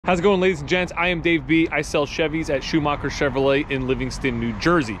How's it going, ladies and gents? I am Dave B. I sell Chevys at Schumacher Chevrolet in Livingston, New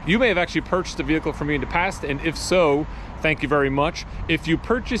Jersey. You may have actually purchased a vehicle from me in the past, and if so, thank you very much. If you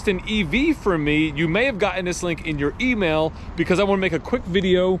purchased an EV from me, you may have gotten this link in your email because I want to make a quick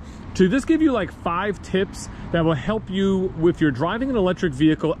video to just give you like 5 tips that will help you with your driving an electric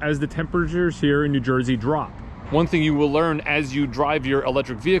vehicle as the temperatures here in New Jersey drop. One thing you will learn as you drive your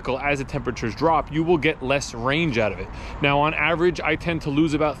electric vehicle, as the temperatures drop, you will get less range out of it. Now, on average, I tend to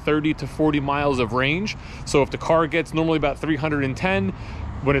lose about 30 to 40 miles of range. So if the car gets normally about 310,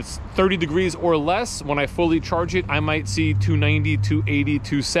 when it's 30 degrees or less, when I fully charge it, I might see 290, 280,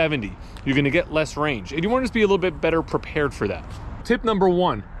 270. You're gonna get less range. And you wanna just be a little bit better prepared for that. Tip number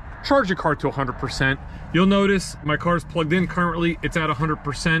 1, charge your car to 100%. You'll notice my car's plugged in currently, it's at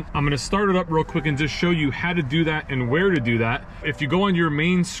 100%. I'm gonna start it up real quick and just show you how to do that and where to do that. If you go on your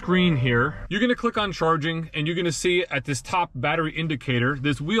main screen here, you're gonna click on charging and you're gonna see at this top battery indicator,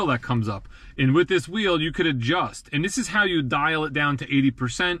 this wheel that comes up. And with this wheel, you could adjust. And this is how you dial it down to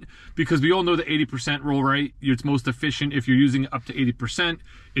 80%, because we all know the 80% rule, right? It's most efficient if you're using it up to 80%.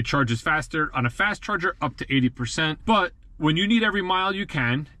 It charges faster on a fast charger up to 80%. But when you need every mile you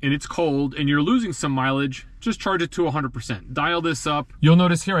can, and it's cold, and you're losing some mileage, just charge it to 100%. Dial this up. You'll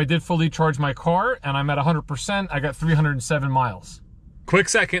notice here I did fully charge my car, and I'm at 100%. I got 307 miles. Quick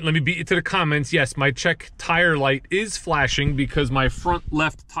second, let me beat you to the comments. Yes, my check tire light is flashing because my front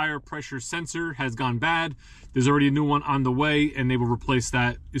left tire pressure sensor has gone bad. There's already a new one on the way, and they will replace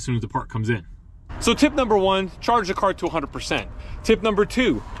that as soon as the part comes in. So tip number 1, charge the car to 100%. Tip number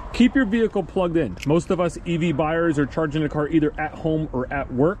 2, keep your vehicle plugged in. Most of us EV buyers are charging the car either at home or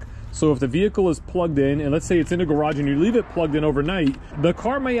at work. So if the vehicle is plugged in, and let's say it's in a garage and you leave it plugged in overnight, the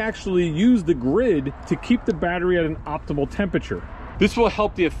car may actually use the grid to keep the battery at an optimal temperature. This will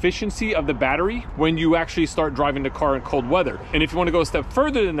help the efficiency of the battery when you actually start driving the car in cold weather. And if you want to go a step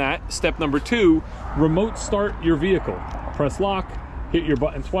further than that, step number 2, remote start your vehicle. Press lock, hit your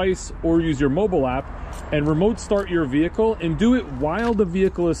button twice, or use your mobile app and remote start your vehicle, and do it while the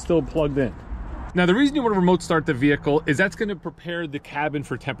vehicle is still plugged in. Now, the reason you want to remote start the vehicle is that's going to prepare the cabin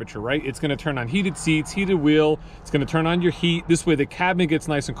for temperature, right? It's going to turn on heated seats, heated wheel. It's going to turn on your heat. This way the cabin gets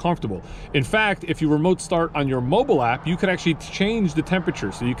nice and comfortable. In fact, if you remote start on your mobile app, you can actually change the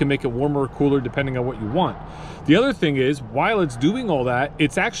temperature, so you can make it warmer or cooler depending on what you want. The other thing is, while it's doing all that,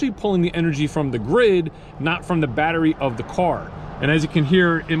 it's actually pulling the energy from the grid, not from the battery of the car. And as you can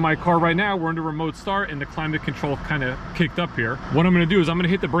hear in my car right now, we're under remote start and the climate control kind of kicked up here. What I'm gonna do is I'm gonna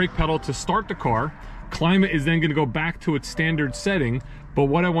hit the brake pedal to start the car. Climate is then gonna go back to its standard setting. But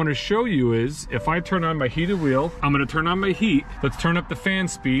what I wanna show you is, if I turn on my heated wheel, I'm gonna turn on my heat. Let's turn up the fan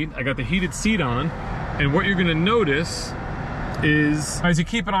speed. I got the heated seat on. And what you're gonna notice is, as you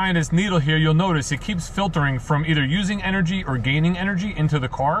keep an eye on this needle here, you'll notice it keeps filtering from either using energy or gaining energy into the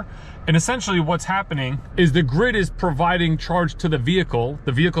car. And essentially what's happening is the grid is providing charge to the vehicle.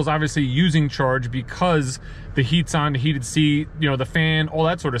 The vehicle's obviously using charge because the heat's on, the heated seat, you know, the fan, all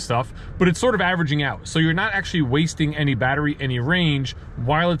that sort of stuff, but it's sort of averaging out. So you're not actually wasting any battery, any range,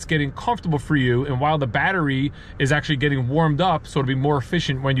 while it's getting comfortable for you and while the battery is actually getting warmed up, so it'll be more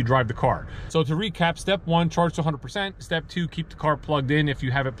efficient when you drive the car. So to recap, step 1, charge to 100%. Step 2, keep the car plugged in if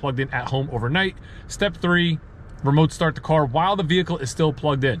you have it plugged in at home overnight. Step 3, remote start the car while the vehicle is still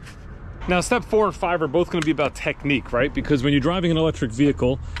plugged in. Now, step 4 and 5 are both going to be about technique, right? Because when you're driving an electric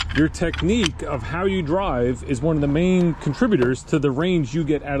vehicle, your technique of how you drive is one of the main contributors to the range you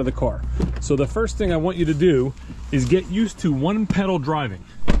get out of the car. So the first thing I want you to do is get used to one pedal driving.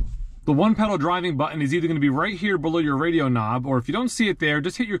 The one pedal driving button is either going to be right here below your radio knob, or if you don't see it there,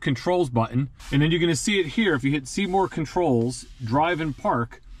 just hit your controls button. And then you're going to see it here. If you hit see more controls, drive and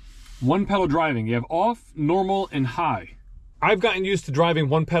park, one pedal driving. You have off, normal, and high. I've gotten used to driving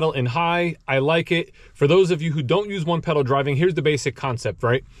one pedal in high. I like it. For those of you who don't use one pedal driving, here's the basic concept,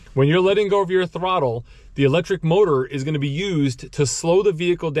 right? When you're letting go of your throttle, the electric motor is going to be used to slow the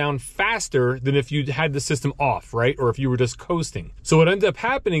vehicle down faster than if you had the system off, right? Or if you were just coasting. So what ends up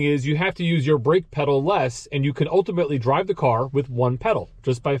happening is you have to use your brake pedal less, and you can ultimately drive the car with one pedal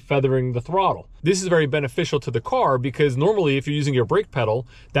just by feathering the throttle. This is very beneficial to the car because normally if you're using your brake pedal,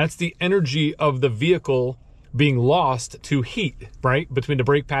 that's the energy of the vehicle being lost to heat, right, between the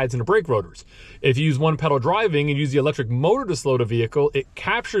brake pads and the brake rotors. If you use one pedal driving and use the electric motor to slow the vehicle, it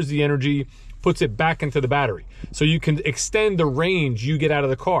captures the energy, puts it back into the battery. So you can extend the range you get out of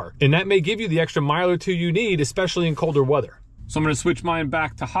the car. And that may give you the extra mile or two you need, especially in colder weather. So I'm gonna switch mine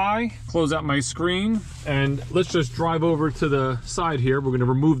back to high, close out my screen, and let's just drive over to the side here. We're gonna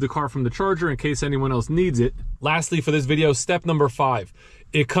remove the car from the charger in case anyone else needs it. Lastly for this video, step number 5.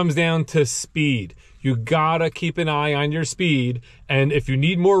 It comes down to speed. You gotta keep an eye on your speed And if you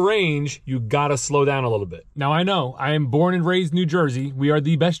need more range, you gotta slow down a little bit. Now I know, I am born and raised in New Jersey. We are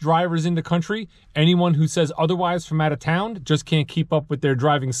the best drivers in the country. Anyone who says otherwise from out of town just can't keep up with their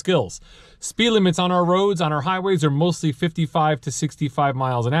driving skills. Speed limits on our roads, on our highways are mostly 55 to 65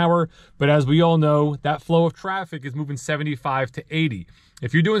 miles an hour. But as we all know, that flow of traffic is moving 75 to 80.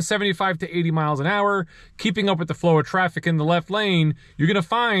 If you're doing 75 to 80 miles an hour, keeping up with the flow of traffic in the left lane, you're gonna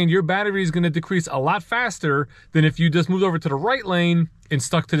find your battery is gonna decrease a lot faster than if you just moved over to the right lane and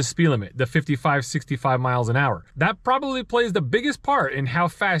stuck to the speed limit, the 55, 65 miles an hour. That probably plays the biggest part in how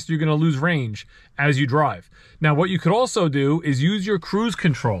fast you're gonna lose range as you drive. Now, what you could also do is use your cruise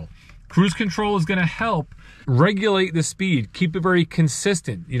control. Cruise control is gonna help regulate the speed, keep it very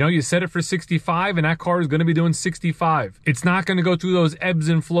consistent. You know, you set it for 65 and that car is gonna be doing 65. It's not gonna go through those ebbs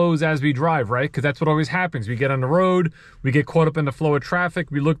and flows as we drive, right? Because that's what always happens. We get on the road, we get caught up in the flow of traffic,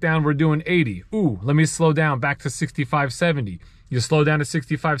 we look down, we're doing 80. Ooh, let me slow down back to 65, 70. You slow down to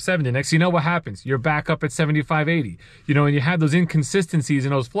 65, 70. Next, you know what happens? You're back up at 75, 80. You know, and you have those inconsistencies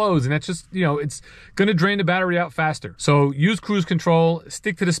in those flows, and that's just, you know, it's gonna drain the battery out faster. So use cruise control,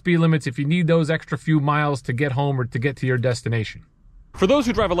 stick to the speed limits if you need those extra few miles to get home or to get to your destination. For those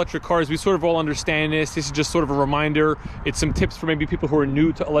who drive electric cars, we sort of all understand this. This is just sort of a reminder. It's some tips for maybe people who are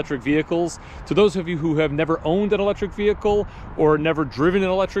new to electric vehicles. To those of you who have never owned an electric vehicle or never driven an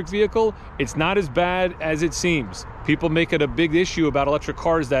electric vehicle, it's not as bad as it seems. People make it a big issue about electric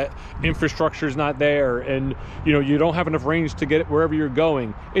cars that infrastructure is not there and you don't have enough range to get it wherever you're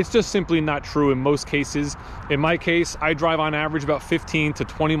going. It's just simply not true in most cases. In my case, I drive on average about 15 to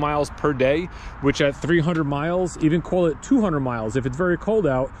 20 miles per day, which at 300 miles, even call it 200 miles, if it's very cold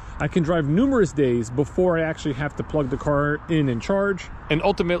out, I can drive numerous days before I actually have to plug the car in and charge. And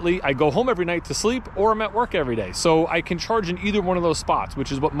ultimately, I go home every night to sleep or I'm at work every day. So I can charge in either one of those spots,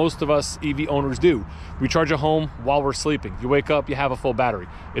 which is what most of us EV owners do. We charge at home while we're sleeping. You wake up, you have a full battery.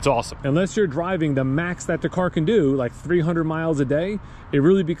 It's awesome. Unless you're driving the max that the car can do, like 300 miles a day, it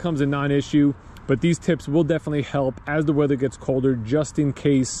really becomes a non-issue. But these tips will definitely help as the weather gets colder, just in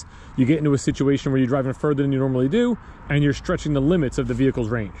case you get into a situation where you're driving further than you normally do and you're stretching the limits of the vehicle's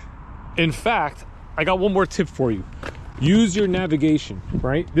range. In fact, I got one more tip for you. Use your navigation,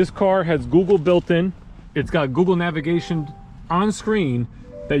 right? This car has Google built in. It's got Google navigation on screen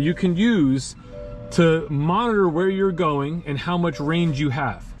that you can use to monitor where you're going and how much range you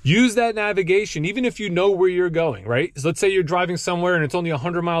have. Use that navigation even if you know where you're going, right? So let's say you're driving somewhere and it's only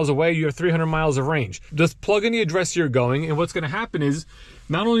 100 miles away, you have 300 miles of range. Just plug in the address you're going, and what's gonna happen is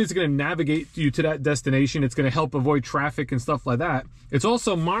not only is it gonna navigate you to that destination, it's gonna help avoid traffic and stuff like that, it's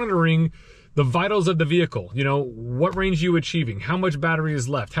also monitoring the vitals of the vehicle. You know, what range are you achieving? How much battery is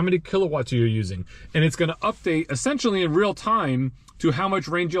left? How many kilowatts are you using? And it's gonna update essentially in real time to how much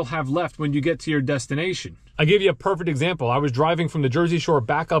range you'll have left when you get to your destination. I'll give you a perfect example. I was driving from the Jersey Shore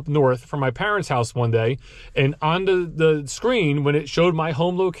back up north from my parents' house one day, and on the screen, when it showed my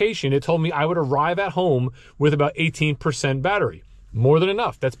home location, it told me I would arrive at home with about 18% battery. More than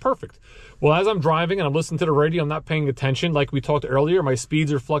enough. That's perfect. Well, as I'm driving and I'm listening to the radio, I'm not paying attention. Like we talked earlier, my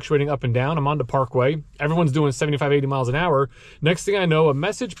speeds are fluctuating up and down. I'm on the parkway. Everyone's doing 75, 80 miles an hour. Next thing I know, a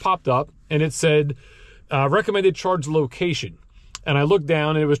message popped up and it said, recommended charge location. And I looked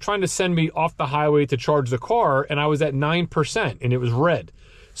down and it was trying to send me off the highway to charge the car, and I was at 9% and it was red.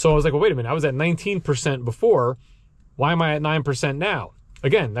 So I was like, well, wait a minute, I was at 19% before. Why am I at 9% now?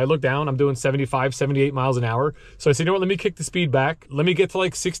 Again, I look down, I'm doing 75, 78 miles an hour. So I said, you know what, let me kick the speed back. Let me get to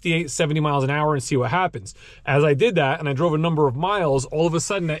like 68, 70 miles an hour and see what happens. As I did that and I drove a number of miles, all of a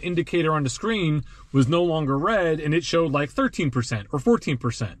sudden that indicator on the screen was no longer red and it showed like 13% or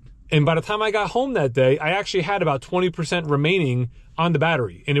 14%. And by the time I got home that day, I actually had about 20% remaining on the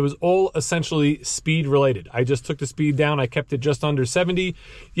battery, and it was all essentially speed related. I just took the speed down. I kept it just under 70.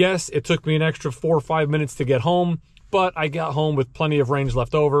 Yes, it took me an extra 4 or 5 minutes to get home, but I got home with plenty of range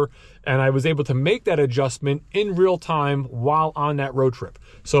left over, and I was able to make that adjustment in real time while on that road trip.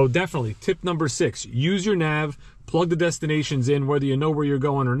 So definitely tip number 6, use your nav, plug the destinations in, whether you know where you're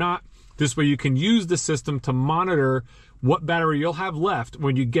going or not. This way you can use the system to monitor what battery you'll have left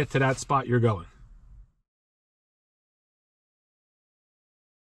when you get to that spot you're going.